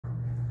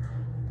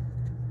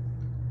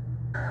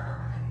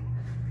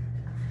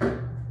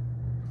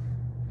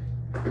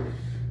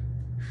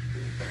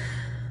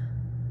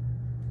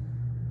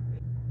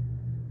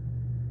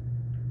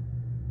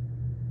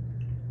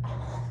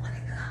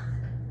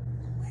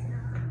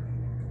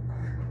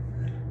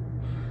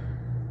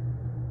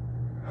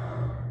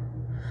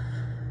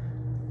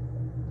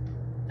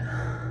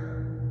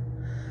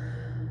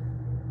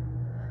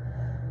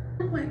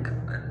my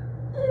God.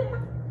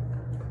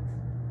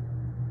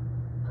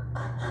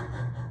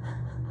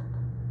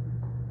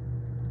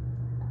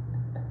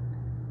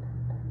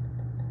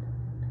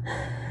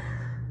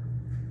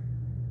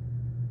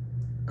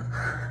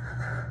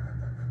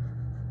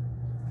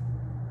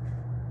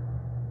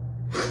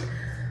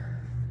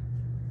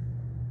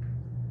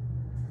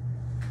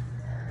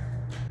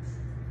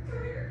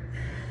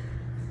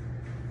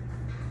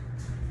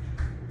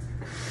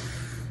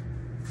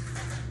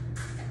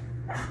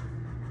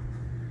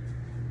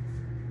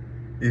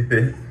 You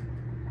think?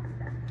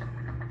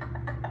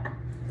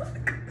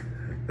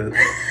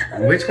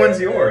 Which one's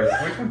yours?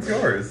 Which one's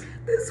yours?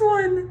 This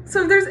one.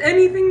 So if there's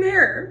anything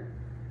there.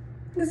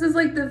 This is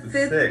like the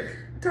fifth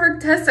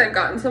dark test I've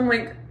gotten. So I'm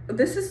like,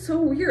 this is so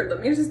weird.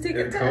 Let me just take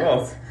a test.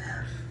 Cool.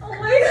 Oh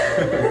my God.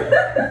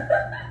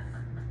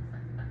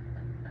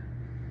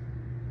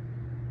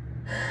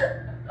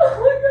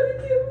 Oh my God, I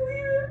can't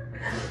believe it.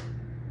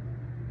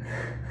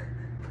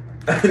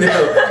 I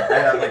know. I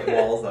have like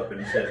walls up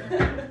and shit.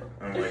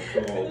 I'm like,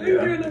 cool. Let me do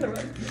another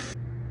one.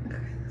 Okay,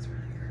 that's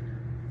really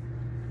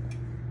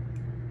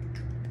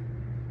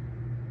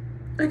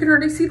good. I can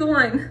already see the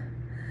line.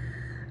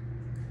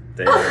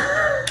 Damn.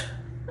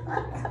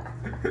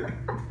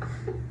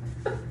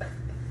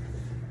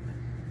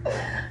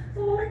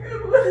 Oh my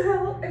God, what the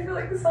hell? I feel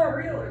like it's not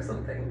real or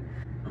something.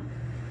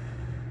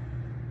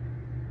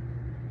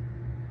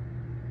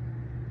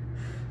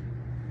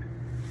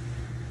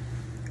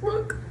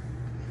 Look.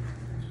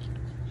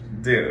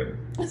 Dude.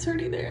 It's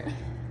already there.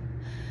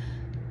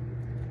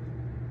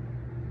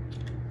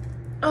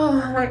 Oh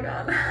my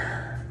God.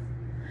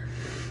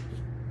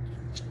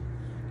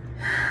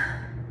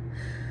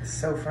 It's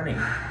so funny.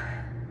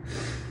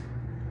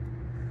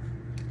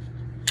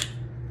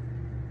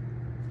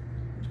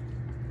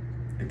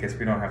 I guess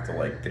we don't have to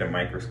like get a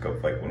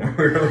microscope like when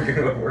we're looking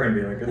at what we're gonna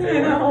be like,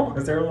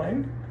 is there a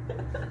line?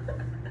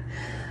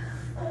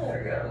 Oh my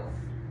God.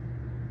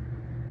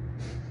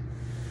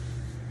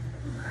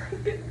 I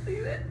can't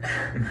believe it.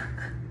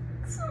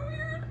 It's so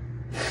weird.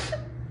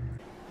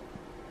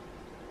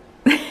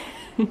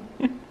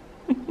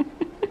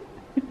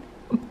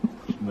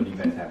 What do you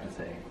guys have to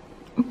say?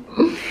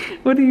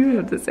 What do you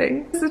have to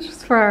say? This is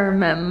just for our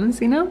memes,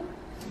 you know?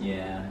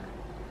 Yeah.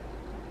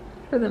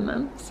 For the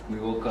memes. We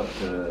woke up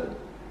to a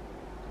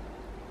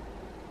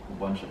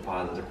bunch of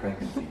positive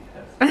pregnancy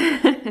tests.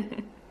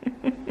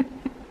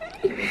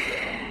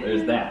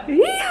 There's that.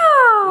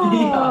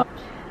 Yeah.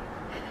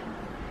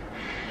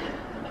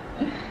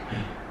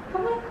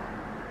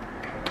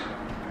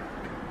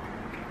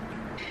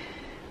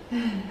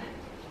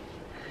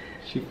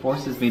 She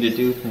forces me to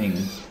do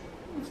things.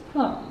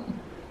 Stop.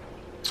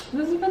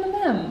 This is for the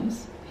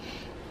memes.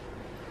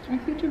 Our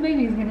future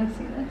baby's gonna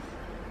see this.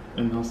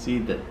 And they'll see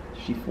that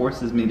she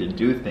forces me to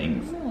do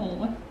things.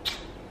 No.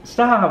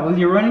 Stop with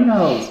your runny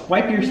nose.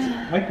 Wipe your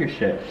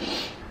shit.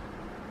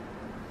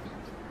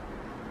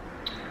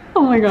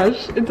 Oh my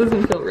gosh, it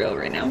doesn't feel real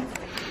right now.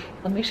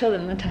 Let me show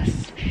them the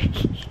test.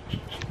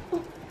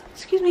 Oh,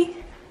 excuse me.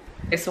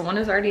 Okay, so one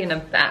is already in a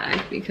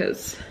bag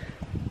because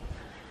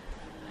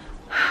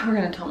we're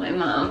gonna tell my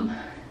mom.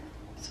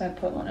 So I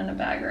put one in a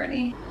bag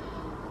already.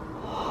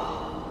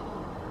 Oh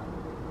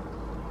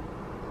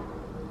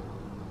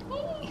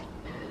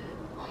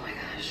my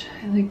gosh,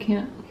 I like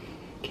can't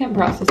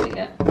process it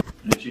yet.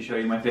 Did she show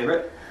you my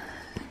favorite?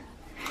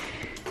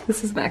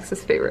 This is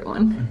Max's favorite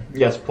one.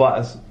 Yes,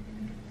 plus.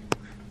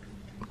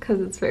 Because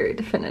it's very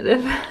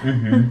definitive.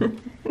 Mm-hmm.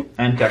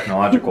 And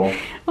technological.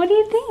 What do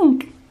you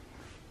think?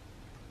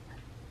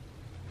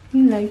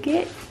 You like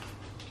it?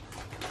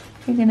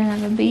 You're gonna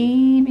have a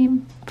baby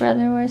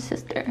brother or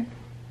sister.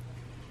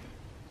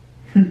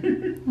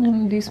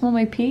 Do you smell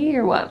my pee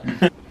or what?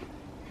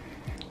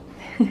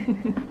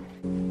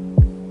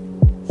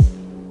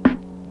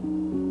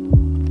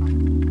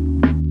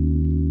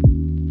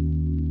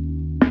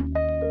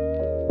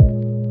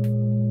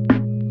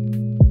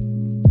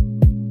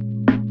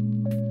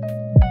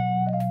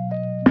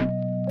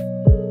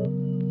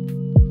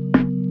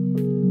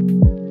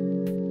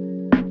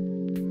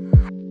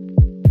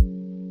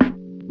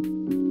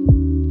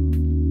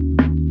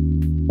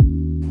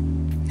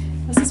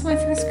 Was this my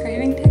first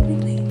craving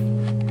technically?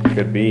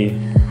 Could be.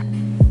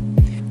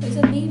 There's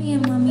a baby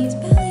in mommy's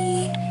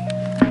belly.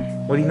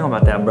 What do you know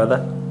about that,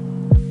 brother?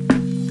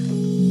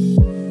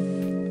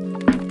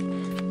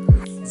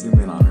 Zoom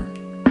in on her.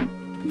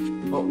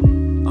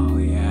 Oh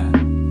yeah.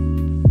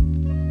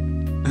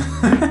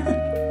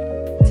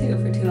 2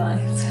 for 2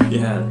 lines.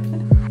 Yeah.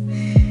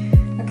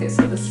 Okay,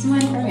 so this is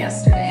mine from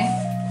yesterday.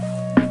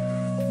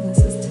 And this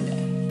is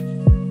today.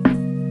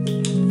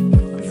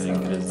 I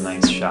think it is a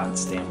nice shot.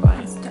 Stand by.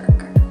 It's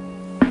darker.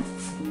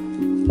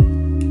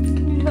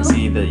 Can you tell?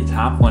 See, the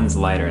top one's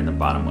lighter and the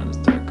bottom one's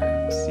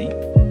darker. See?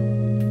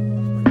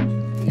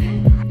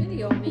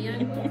 Video,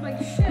 man. You look like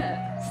shit.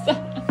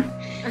 Stop.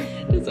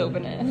 Just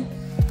open it.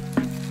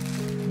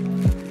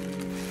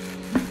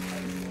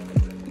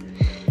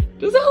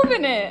 Just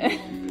open it.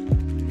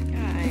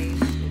 Guys.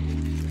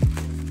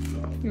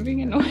 You're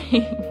being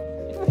annoying.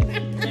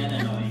 And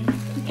annoying.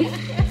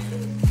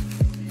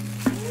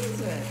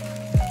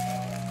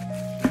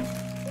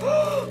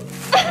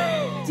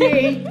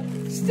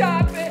 empty.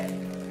 Stop it.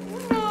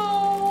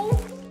 No.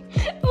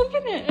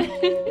 Open it.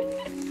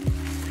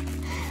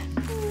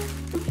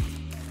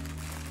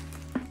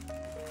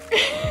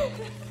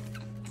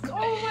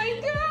 Oh my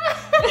god.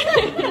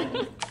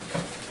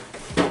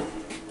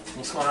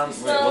 What's going on? Wait,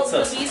 So what's the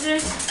this?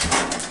 Weezers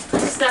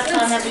stepped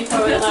on her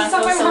before we left. I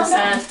was so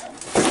sad.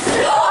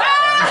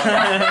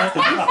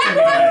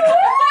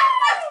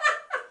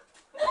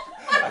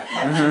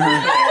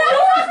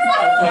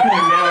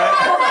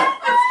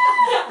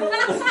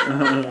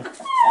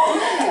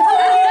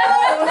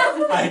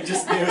 I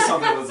just knew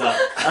something was up.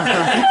 I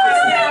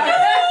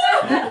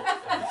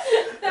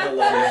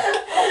love it.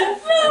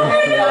 I'm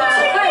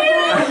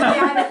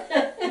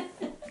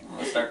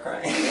gonna start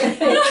crying.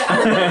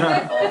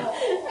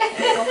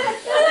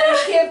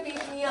 Can't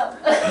beat me up.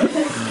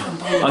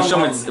 I'll show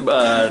him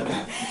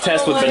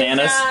test with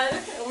bananas.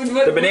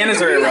 The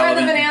bananas are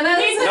irrelevant.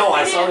 No,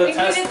 I saw the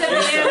test.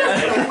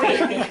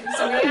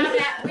 So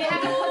we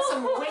had to put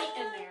some weight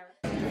in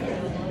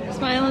there.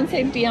 Smile and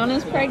say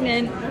Deanna's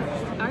pregnant.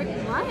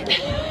 What?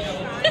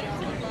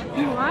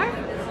 You are?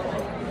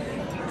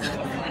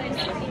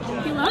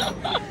 You are?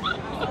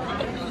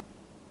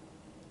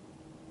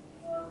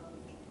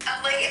 I'm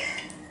like,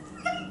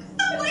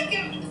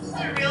 if this is a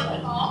real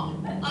call,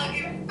 I'll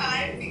give it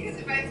 5 because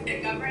if I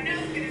pick up right now,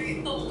 it's gonna be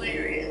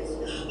hilarious.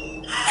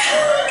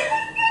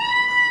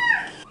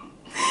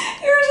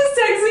 You were just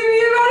texting me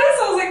about it,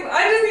 so I was like, I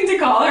just need to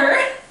call her.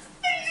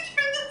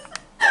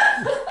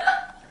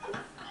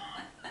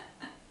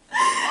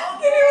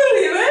 Can you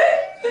believe it?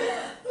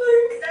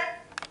 Like, That's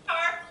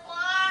our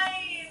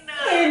line.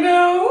 I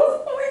know.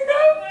 Oh my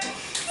god.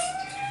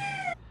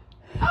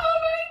 Oh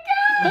my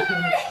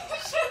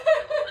gosh.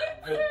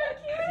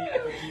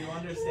 But do you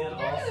understand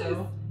also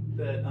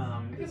that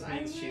this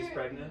means she's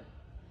pregnant?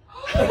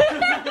 No way.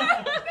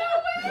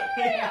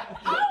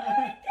 Oh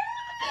my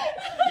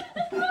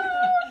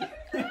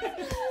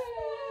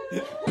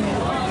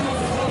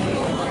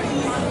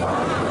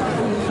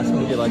That's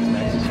what you like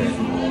Max's shirt.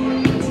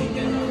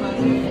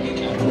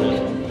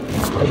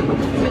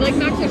 You like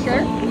Max's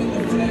shirt?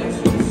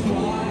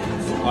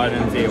 Oh, I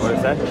didn't see it. What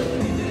is that?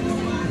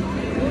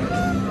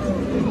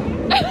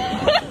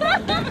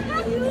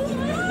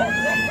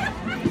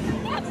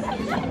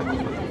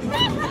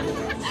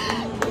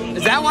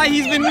 Is that why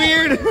he's been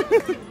weird?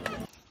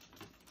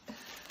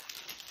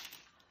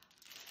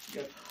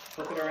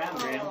 Flip it around,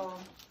 Graham.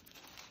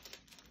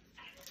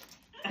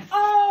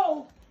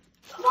 Oh!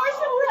 More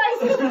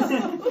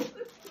surprises!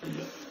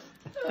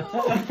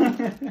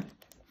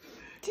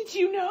 Did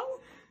you know?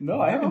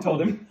 No, I haven't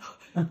told him.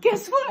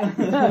 Guess what?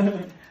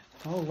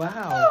 Oh,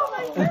 wow. Oh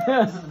my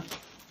gosh.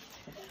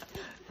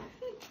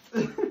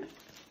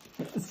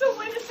 So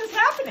when is this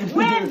happening?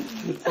 When?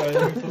 Sorry,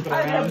 let me flip it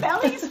Are their around.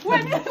 bellies?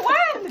 When?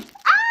 When?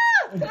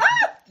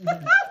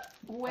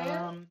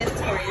 Where?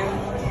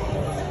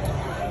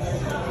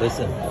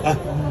 Listen.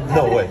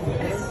 No way.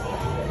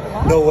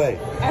 No way.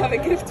 I have a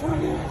gift for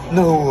you.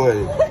 No way.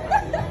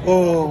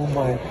 Oh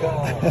my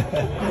god.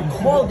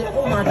 Called it.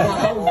 Oh my god.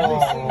 I was really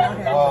sitting out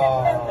here.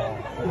 Wow.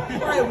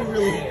 Why are we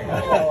really here?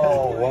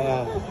 Oh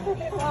wow.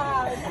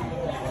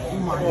 Oh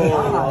my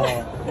god.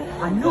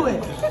 I knew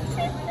it.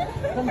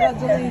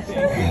 Congratulations.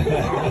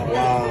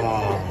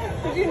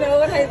 Wow. Did you know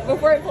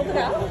before I pulled it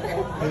out?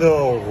 No,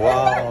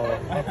 wow.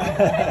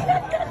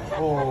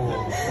 Oh.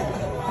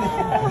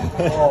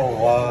 Oh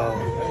wow.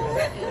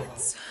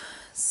 It's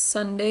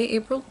Sunday,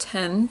 April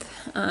 10th.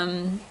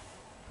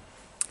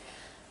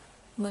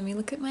 Let me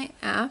look at my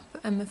app.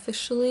 I'm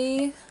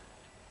officially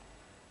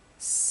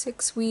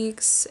 6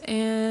 weeks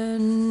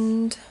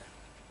and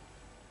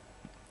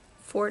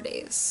 4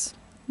 days.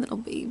 Little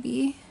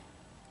baby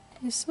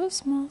is so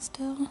small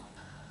still.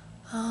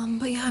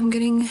 But yeah, I'm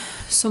getting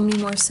so many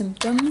more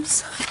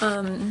symptoms.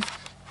 The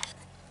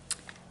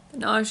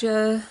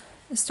nausea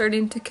is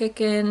starting to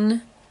kick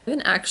in. I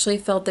haven't actually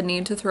felt the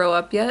need to throw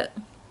up yet.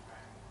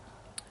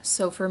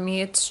 So for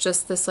me, it's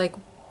just this like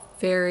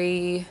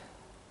very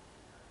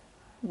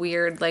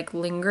weird, like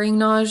lingering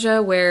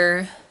nausea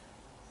where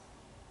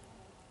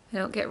I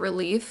don't get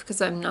relief because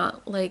I'm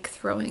not like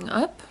throwing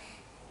up.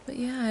 But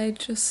yeah,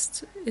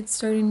 it's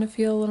starting to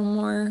feel a little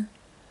more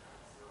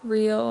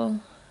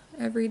real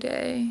every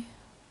day,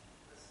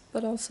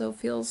 but also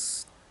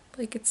feels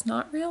like it's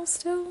not real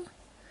still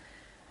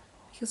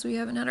because we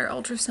haven't had our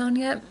ultrasound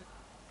yet.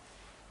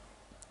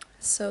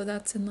 So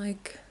that's in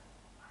like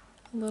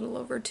a little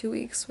over 2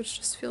 weeks, which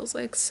just feels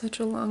like such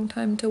a long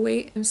time to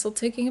wait. I'm still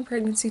taking a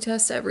pregnancy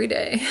test every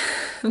day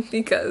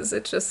because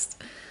it's just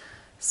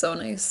so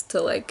nice to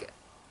like,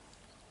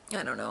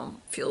 I don't know,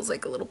 feels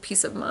like a little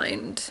peace of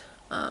mind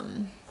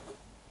to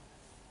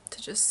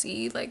just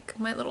see like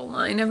my little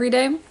line every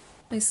day.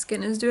 My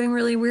skin is doing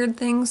really weird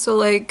things, so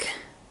like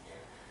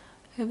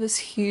I have this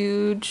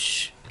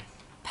huge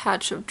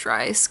patch of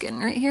dry skin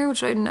right here,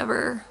 which I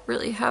never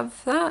really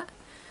have that.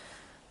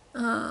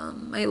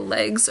 My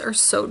legs are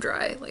so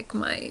dry, like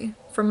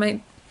from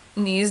my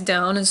knees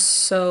down is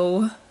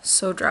so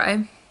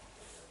dry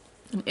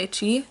and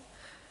itchy.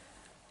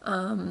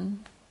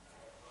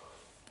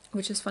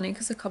 which is funny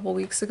because a couple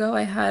weeks ago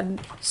I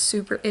had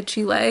super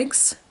itchy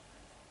legs,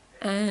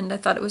 and I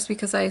thought it was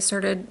because I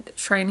started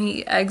trying to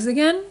eat eggs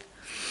again.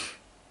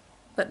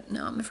 But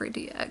now I'm afraid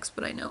to eat eggs,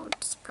 but I know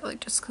it's probably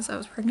just because I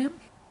was pregnant.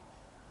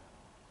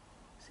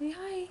 Say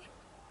hi.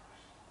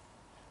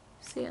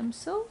 Say I'm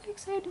so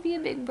excited to be a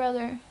big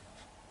brother.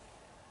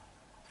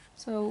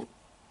 So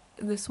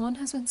this one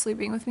has been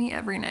sleeping with me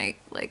every night,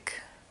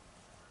 like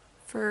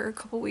for a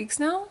couple weeks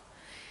now,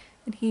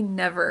 and he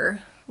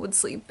never would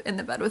sleep in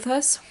the bed with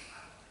us.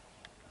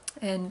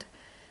 And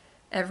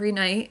every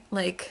night,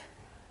 like,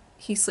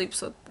 he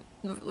sleeps with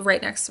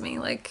right next to me.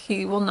 Like,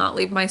 he will not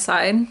leave my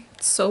side.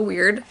 It's so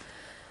weird,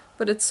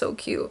 but it's so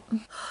cute.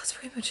 That's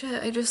pretty much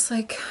it. I just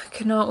like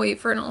cannot wait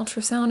for an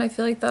ultrasound. I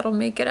feel like that'll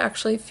make it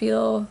actually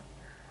feel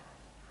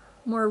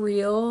more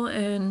real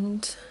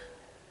and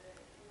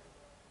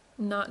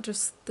not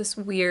just this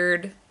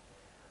weird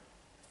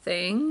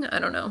thing. I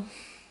don't know.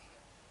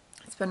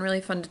 It's been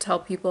really fun to tell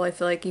people. I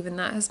feel like even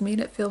that has made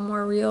it feel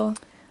more real.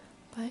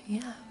 But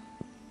yeah,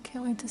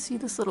 can't wait to see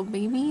this little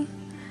baby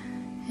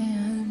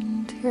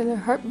and hear their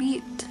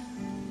heartbeat,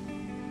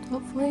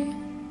 hopefully.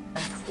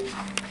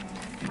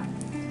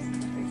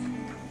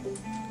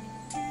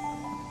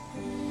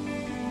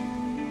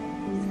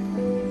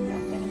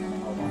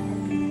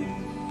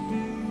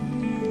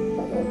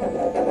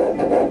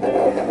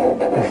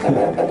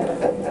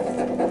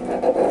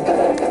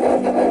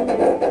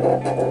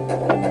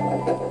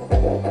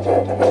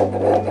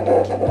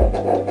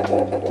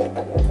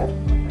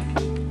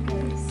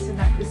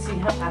 See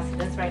how fast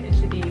it is, right? It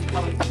should be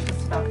probably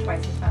just about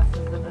twice as fast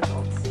as the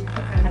adults.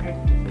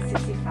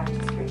 165 is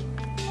great.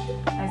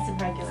 Nice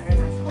and regular, nice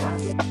and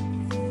fast.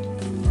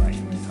 Alright,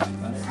 you want to talk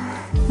about it?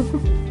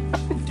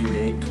 Due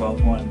date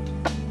 12/1.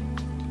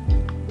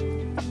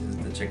 This is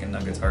the chicken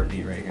nuggets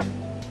heartbeat right here.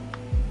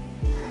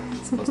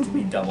 It's supposed to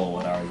be double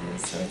what ours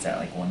is, so it's at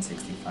like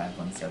 165,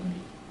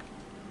 170.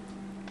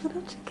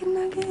 Little chicken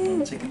nugget.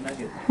 Little chicken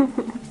nugget.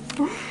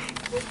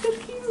 It's so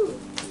cute.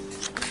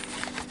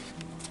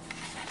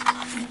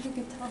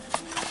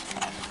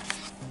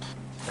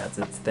 That's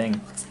its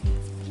thing.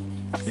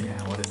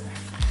 Yeah, what is it?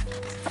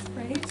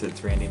 Right? So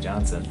it's Randy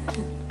Johnson.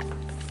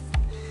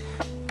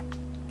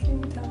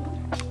 Can you tell?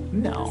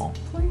 No.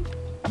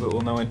 But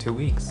we'll know in 2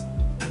 weeks.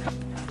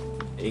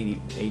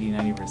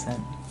 80-90%.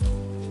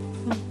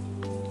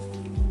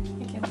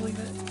 I can't believe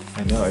it.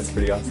 I know, it's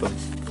pretty awesome.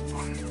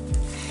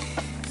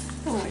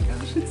 Oh my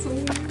gosh, it's so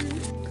weird.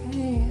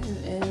 Okay,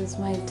 it is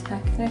my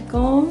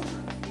technical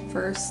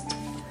first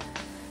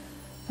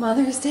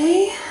Mother's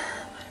Day.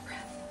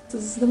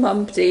 This is the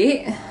bump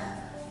date.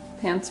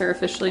 Pants are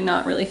officially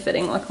not really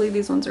fitting. Luckily,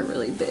 these ones are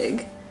really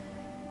big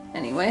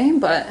anyway,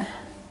 but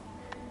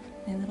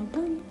a little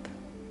bump.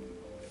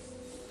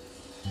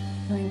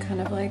 Feeling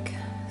kind of like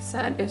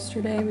sad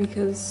yesterday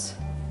because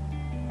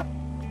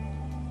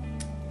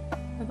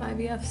of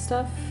IVF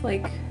stuff.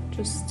 Like,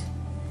 just,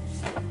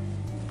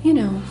 you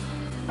know,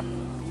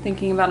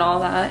 thinking about all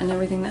that and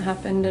everything that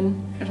happened,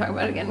 and I'll talk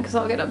about it again because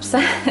I'll get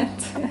upset.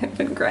 I've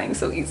been crying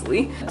so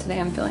easily. Today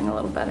I'm feeling a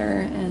little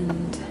better,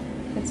 and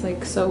it's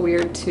like so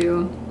weird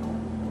to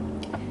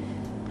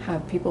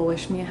have people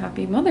wish me a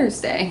happy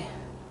Mother's Day.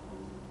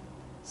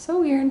 So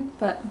weird,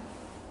 but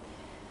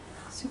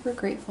super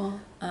grateful.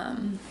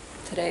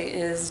 Today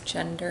is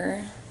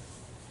gender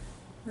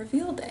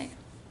reveal day.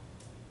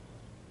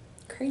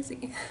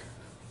 Crazy.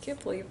 I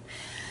can't believe,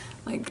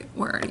 like,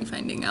 we're already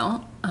finding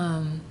out.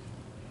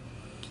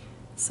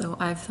 So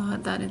I've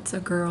thought that it's a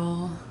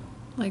girl,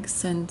 like,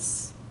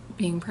 since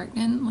being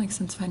pregnant, like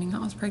since finding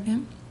out I was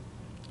pregnant.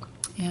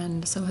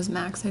 And so has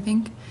Max, I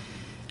think.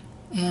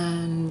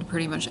 And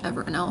pretty much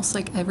everyone else.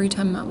 Like, every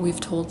time we've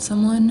told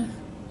someone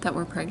that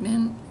we're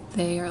pregnant,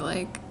 they are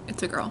like,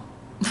 it's a girl.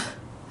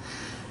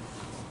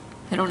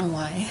 I don't know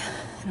why.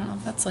 I don't know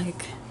if that's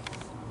like,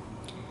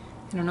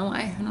 I don't know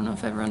why. I don't know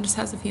if everyone just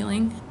has a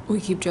feeling.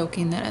 We keep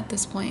joking that at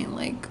this point,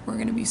 like, we're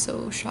gonna be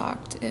so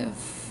shocked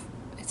if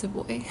it's a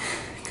boy.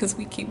 Because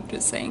we keep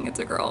just saying it's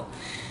a girl.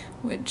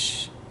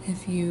 Which,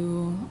 if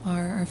you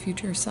are our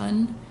future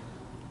son,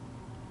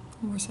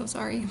 we're so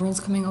sorry. The world's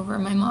coming over.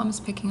 My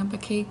mom's picking up a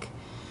cake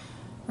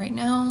right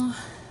now.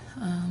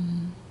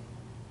 And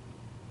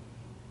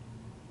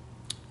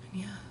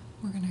yeah,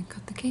 we're gonna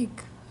cut the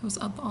cake. I was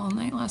up all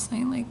night last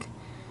night, like,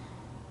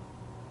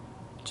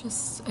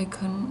 just, I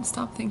couldn't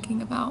stop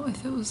thinking about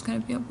if it was gonna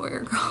be a boy or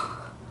girl.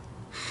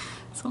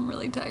 So I'm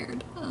really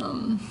tired.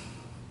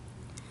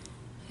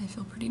 I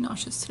feel pretty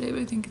nauseous today,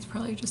 but I think it's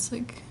probably just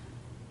like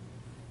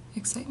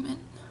excitement.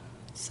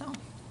 So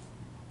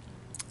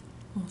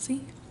we'll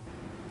see.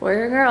 Boy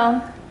or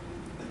girl?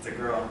 It's a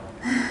girl.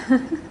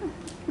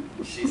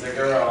 She's a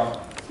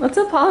girl. Let's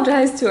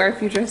apologize to our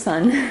future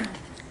son.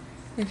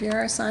 If you're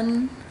our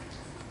son,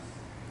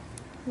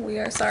 we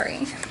are sorry.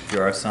 If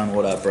you're our son,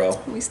 what up, bro?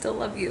 We still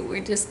love you. We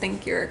just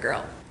think you're a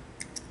girl.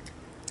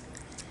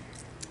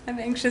 I'm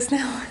anxious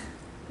now.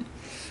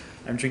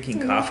 I'm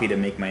drinking coffee to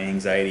make my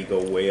anxiety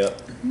go way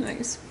up.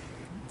 Nice.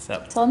 What's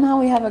up? Tell them how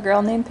we have a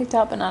girl name picked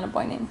out, but not a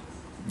boy name.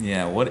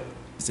 Yeah, what?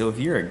 So if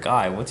you're a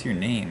guy, what's your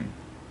name?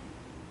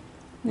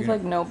 There's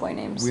like no boy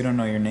names. We don't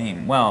know your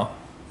name. Well,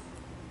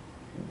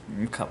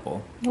 a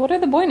couple. What are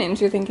the boy names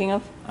you're thinking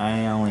of?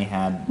 I only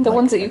had The like,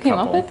 ones that a you came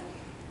up couple. with?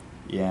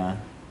 Yeah.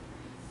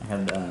 I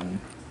had, I'm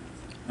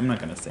not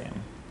gonna say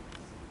them.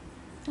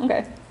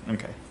 Okay.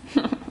 Okay.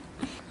 I'm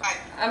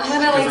gonna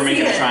Because like we're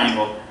making see a it.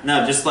 triangle.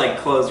 No, just like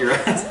close your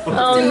eyes.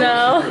 Oh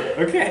no.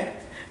 Okay.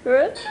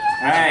 What?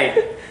 Alright.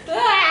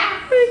 I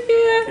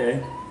can't.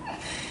 Okay.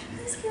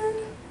 I'm scared.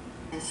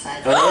 It's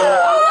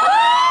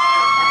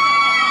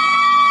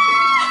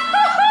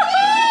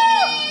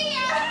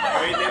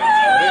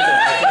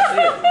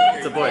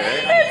a boy, right? It's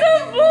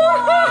a boy!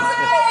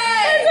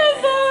 It's a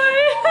boy!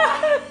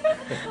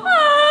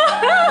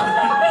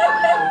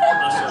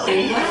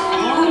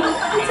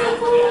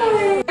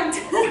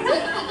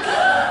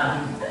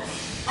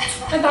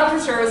 I thought for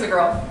sure it was a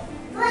girl.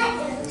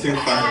 Too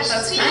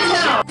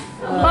fun.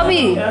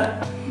 Bubby,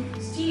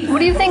 what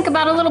do you think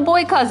about a little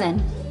boy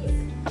cousin?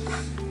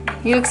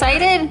 You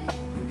excited?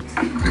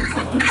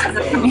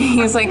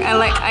 He's like,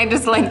 I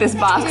just like this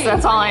box,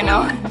 that's all I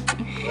know.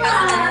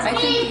 I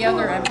think the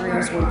other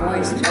embryos were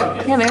boys too.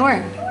 Yeah, they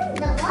were.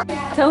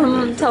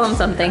 Tell him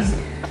something.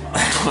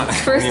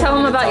 First tell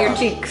him about your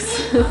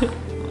cheeks.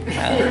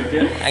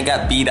 I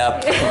got beat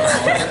up.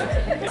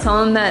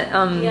 Tell him that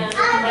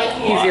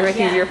he's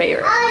your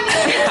favorite.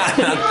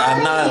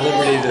 I'm not at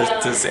liberty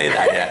to say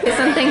that yet. Say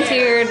something to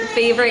your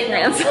favorite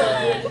grandson.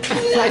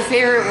 My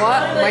favorite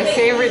what? My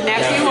favorite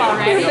nephew Your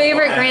already.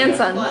 favorite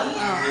grandson.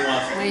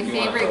 My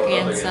favorite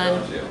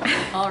grandson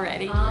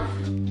already.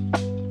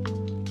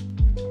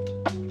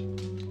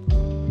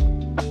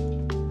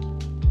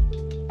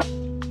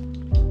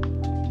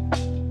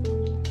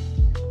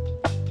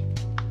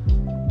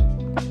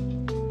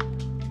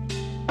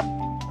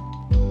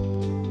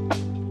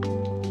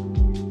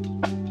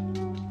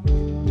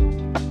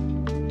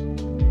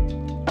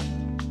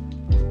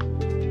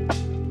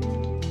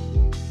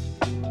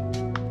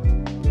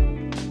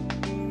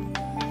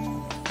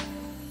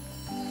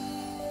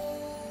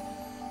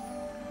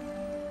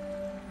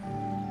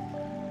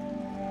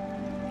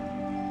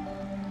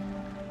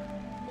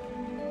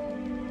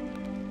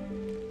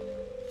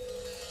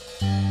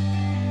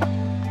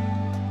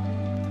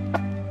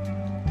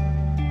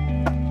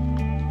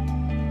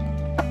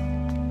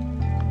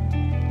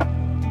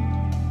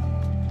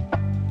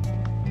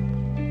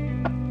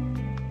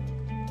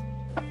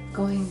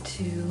 Going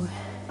to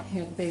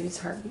hear the baby's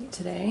heartbeat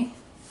today.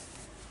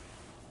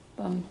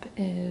 Bump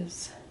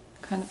is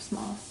kind of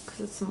small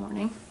because it's the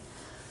morning.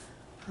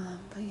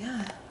 But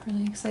yeah,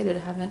 really excited. I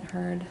haven't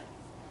heard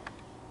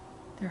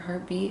their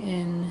heartbeat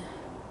in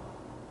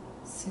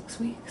 6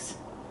 weeks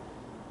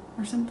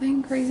or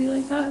something crazy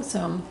like that. So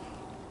I'm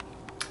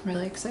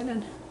really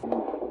excited.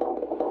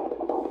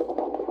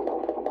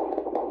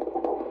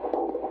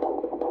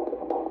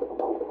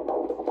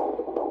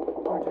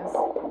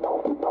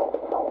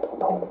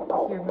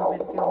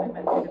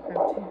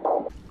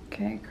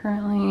 Okay,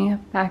 currently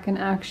back in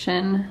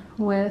action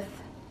with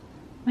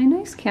my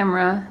nice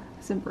camera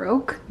because it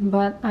broke,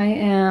 but I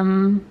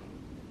am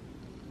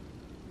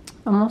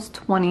almost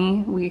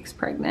 20 weeks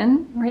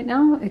pregnant right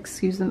now.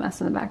 Excuse the mess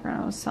in the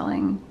background. I was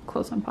selling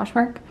clothes on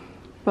Poshmark,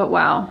 but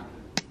wow,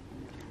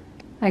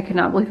 I could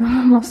not believe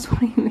I'm almost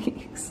 20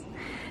 weeks.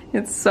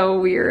 It's so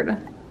weird.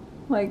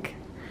 Like,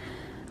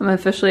 I'm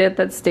officially at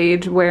that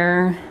stage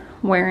where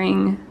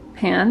wearing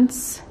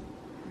pants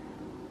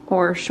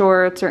or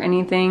shorts or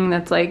anything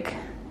that's like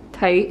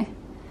tight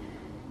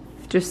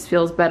just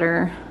feels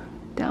better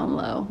down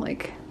low.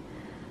 Like,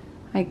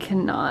 I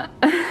cannot.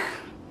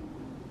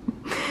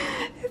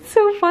 It's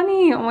so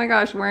funny. Oh my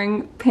gosh,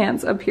 wearing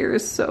pants up here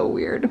is so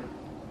weird.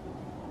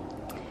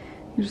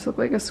 You just look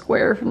like a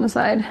square from the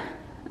side.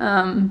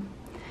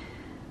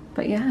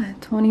 But yeah,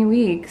 20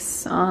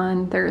 weeks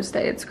on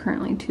Thursday. It's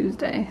currently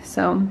Tuesday.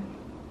 So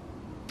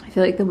I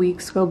feel like the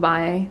weeks go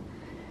by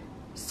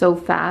so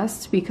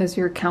fast because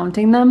you're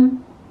counting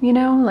them, you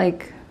know?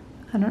 Like,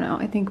 I don't know.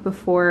 I think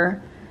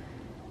before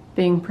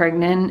being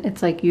pregnant,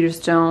 it's like you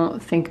just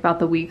don't think about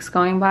the weeks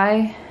going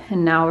by.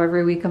 And now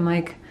every week I'm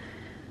like,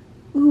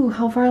 ooh,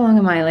 how far along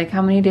am I? Like,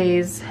 how many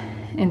days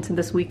into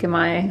this week am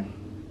I?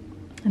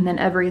 And then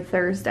every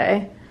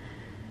Thursday,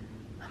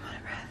 I'm out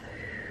of breath.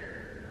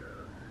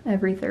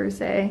 Every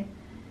Thursday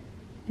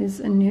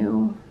is a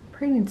new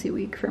pregnancy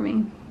week for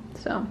me.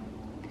 So,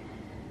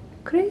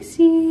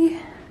 crazy.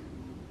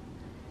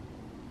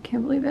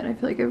 Can't believe it. I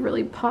feel like I've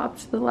really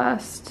popped the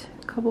last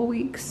couple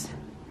weeks.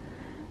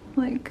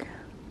 Like,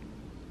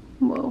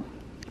 whoa.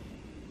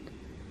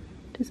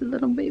 There's a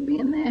little baby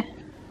in there.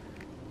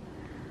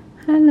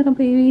 Hi, little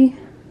baby.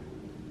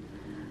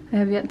 I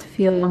have yet to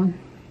feel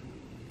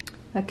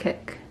a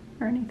kick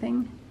or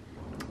anything.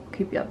 I'll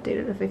keep you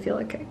updated if I feel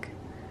a kick.